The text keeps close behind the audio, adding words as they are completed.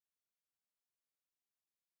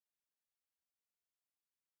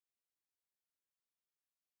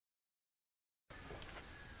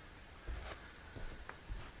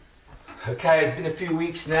Okay, it's been a few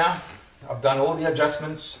weeks now. I've done all the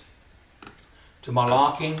adjustments to my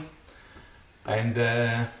liking, and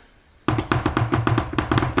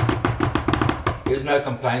there's no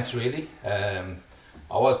complaints really. I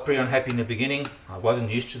was pretty unhappy in the beginning. I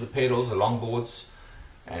wasn't used to the pedals, the longboards,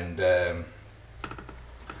 and the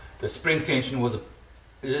spring tension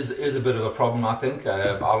is a bit of a problem, I think.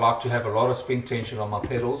 I like to have a lot of spring tension on my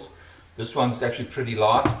pedals. This one's actually pretty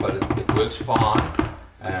light, but it works fine.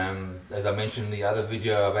 As I mentioned in the other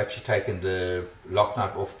video, I've actually taken the lock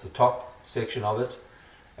nut off the top section of it,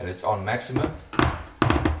 and it's on maximum.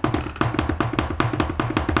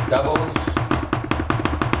 Doubles.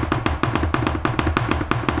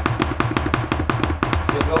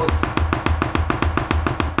 Singles.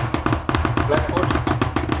 Flat foot.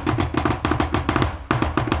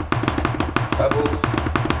 Doubles.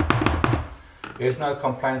 There's no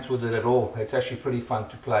complaints with it at all. It's actually pretty fun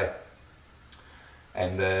to play.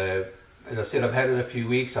 And as I said, I've had it a few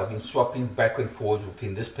weeks. I've been swapping back and forwards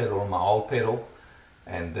between this pedal and my old pedal,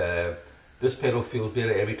 and this pedal feels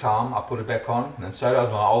better every time I put it back on, and so does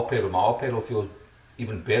my old pedal. My old pedal feels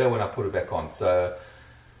even better when I put it back on. So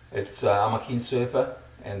it's I'm a keen surfer,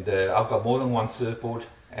 and I've got more than one surfboard,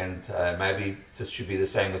 and maybe this should be the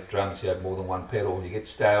same with drums. You have more than one pedal. You get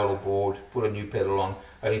stale or bored, put a new pedal on.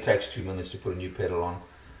 It only takes 2 minutes to put a new pedal on.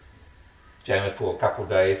 Jam it for a couple of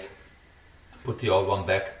days, put the old one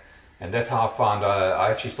back, and that's how I found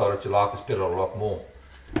I actually started to like this pedal a lot more.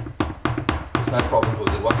 There's no problem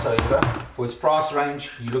with it whatsoever. For its price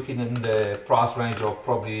range, you're looking in the price range of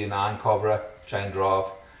probably an iron Cobra chain drive,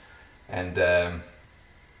 and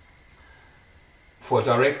for a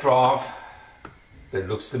direct drive that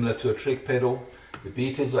looks similar to a Trick pedal, the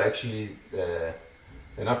beaters are actually they're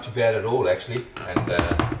not too bad at all actually, and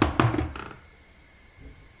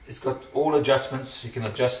it's got all adjustments. You can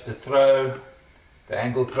adjust the throw, the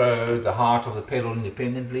angle throw, the height of the pedal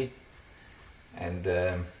independently. And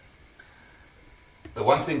the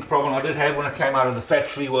one problem I did have when I came out of the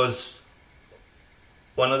factory was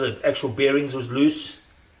one of the actual bearings was loose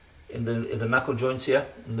in the knuckle joints here,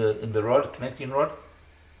 in the rod, connecting rod,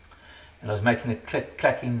 and I was making it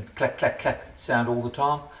clacking, clack, clack, clack sound all the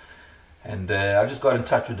time. And I just got in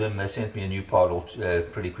touch with them. They sent me a new part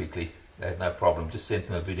pretty quickly. They had no problem. Just sent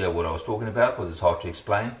them a video of what I was talking about, because it's hard to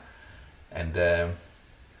explain. And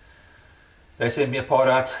they sent me a part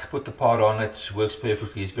out, put the part on, it works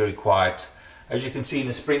perfectly, it's very quiet. As you can see in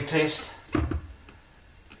the spring test,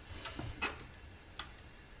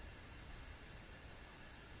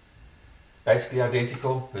 basically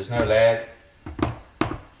identical, there's no lag.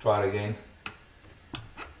 Try it again.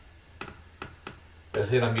 As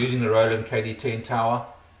I said, I'm using the Roland KD10 tower.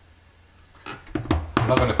 I'm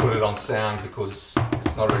not going to put it on sound because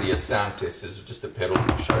it's not really a sound test, it's just a pedal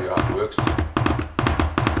to show you how it works.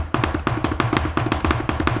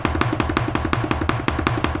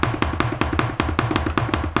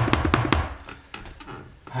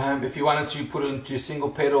 If you wanted to put it into a single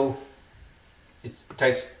pedal, it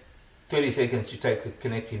takes 30 seconds to take the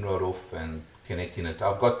connecting rod off and connecting it.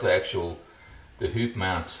 I've got the hoop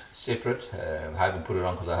mount separate. I haven't put it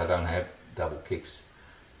on because I don't have double kicks,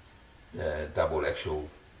 double actual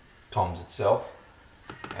toms itself,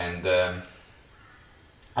 and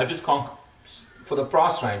I just can't, for the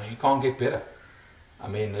price range, you can't get better. I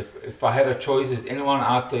mean, if I had a choice, is anyone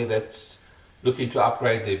out there that's looking to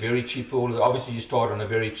upgrade their very cheap pedal? Obviously you start on a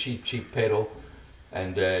very cheap pedal,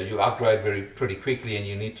 and you upgrade pretty quickly, and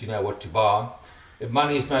you need to know what to buy. If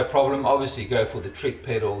money is no problem, obviously go for the Trick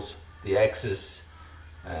pedals, the Axis,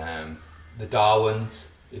 the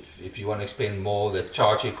Darwins. If you want to spend more, the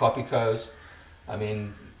Czarcie Copicos. I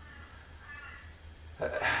mean,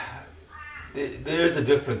 there is a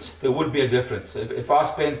difference. There would be a difference. If I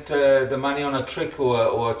spent the money on a Trick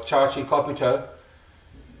or a Czarcie Copito,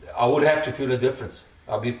 I would have to feel a difference.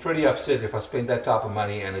 I'd be pretty upset if I spent that type of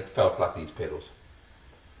money and it felt like these pedals.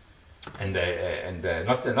 And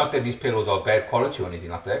not that these pedals are bad quality or anything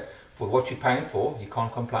like that. For what you're paying for, you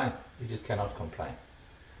can't complain. You just cannot complain.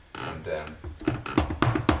 And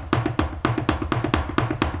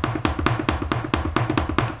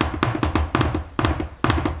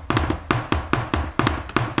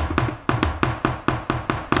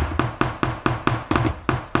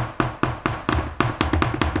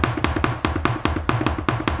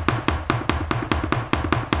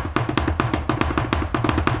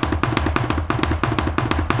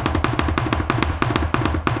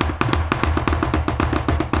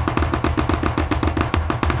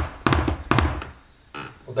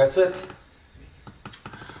that's it.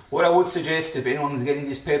 What I would suggest, if anyone's getting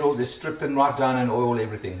these pedals, is strip them right down and oil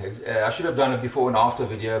everything. I should have done it before and after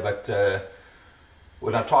video, but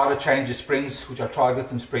when I try to change the springs, which I tried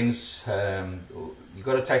different springs, you've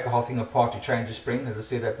got to take the whole thing apart to change the spring. As I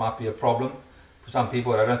said, that might be a problem for some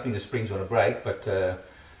people. I don't think the spring's going to break, but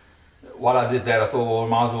while I did that, I thought, well, I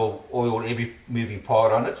might as well oil every moving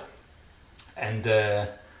part on it. And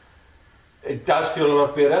it does feel a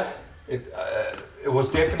lot better. It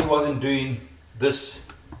definitely wasn't doing this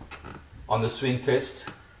on the swing test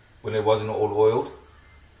when it wasn't all oiled.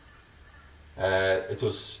 It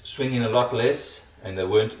was swinging a lot less, and they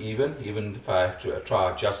weren't even if I have to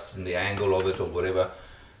try adjusting the angle of it or whatever.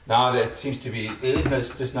 Now that seems to be, there's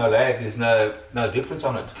just no lag, there's no difference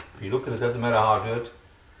on it. If you look at it, doesn't matter how I do it.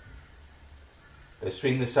 They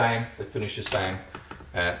swing the same, they finish the same.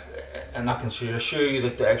 And I can assure you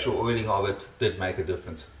that the actual oiling of it did make a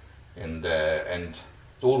difference. And it's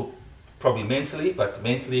all probably mentally, but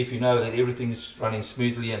mentally, if you know that everything is running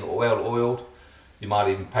smoothly and well oiled, you might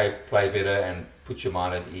even play better and put your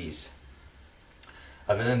mind at ease.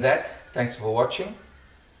 Other than that, thanks for watching.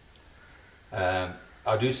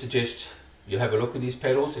 I do suggest you have a look at these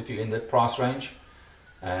pedals if you're in that price range,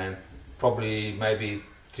 and probably maybe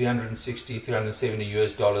 360, 370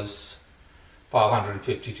 US dollars,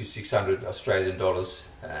 550 to 600 Australian dollars.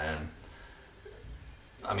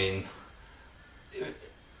 I mean,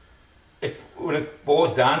 when it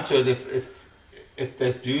boils down to it, if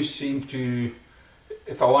they do seem to,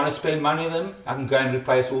 if I want to spend money on them, I can go and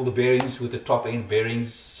replace all the bearings with the top end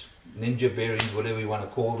bearings, ninja bearings, whatever you want to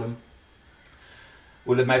call them.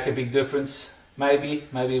 Will it make a big difference? Maybe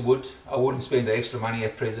it would. I wouldn't spend the extra money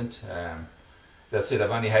at present. As I said,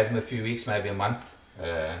 I've only had them a few weeks, maybe a month,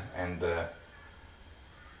 and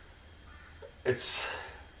it's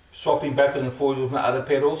swapping backwards and forwards with my other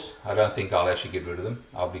pedals. I don't think I'll actually get rid of them.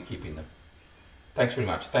 I'll be keeping them. Thanks very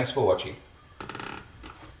much. Thanks for watching.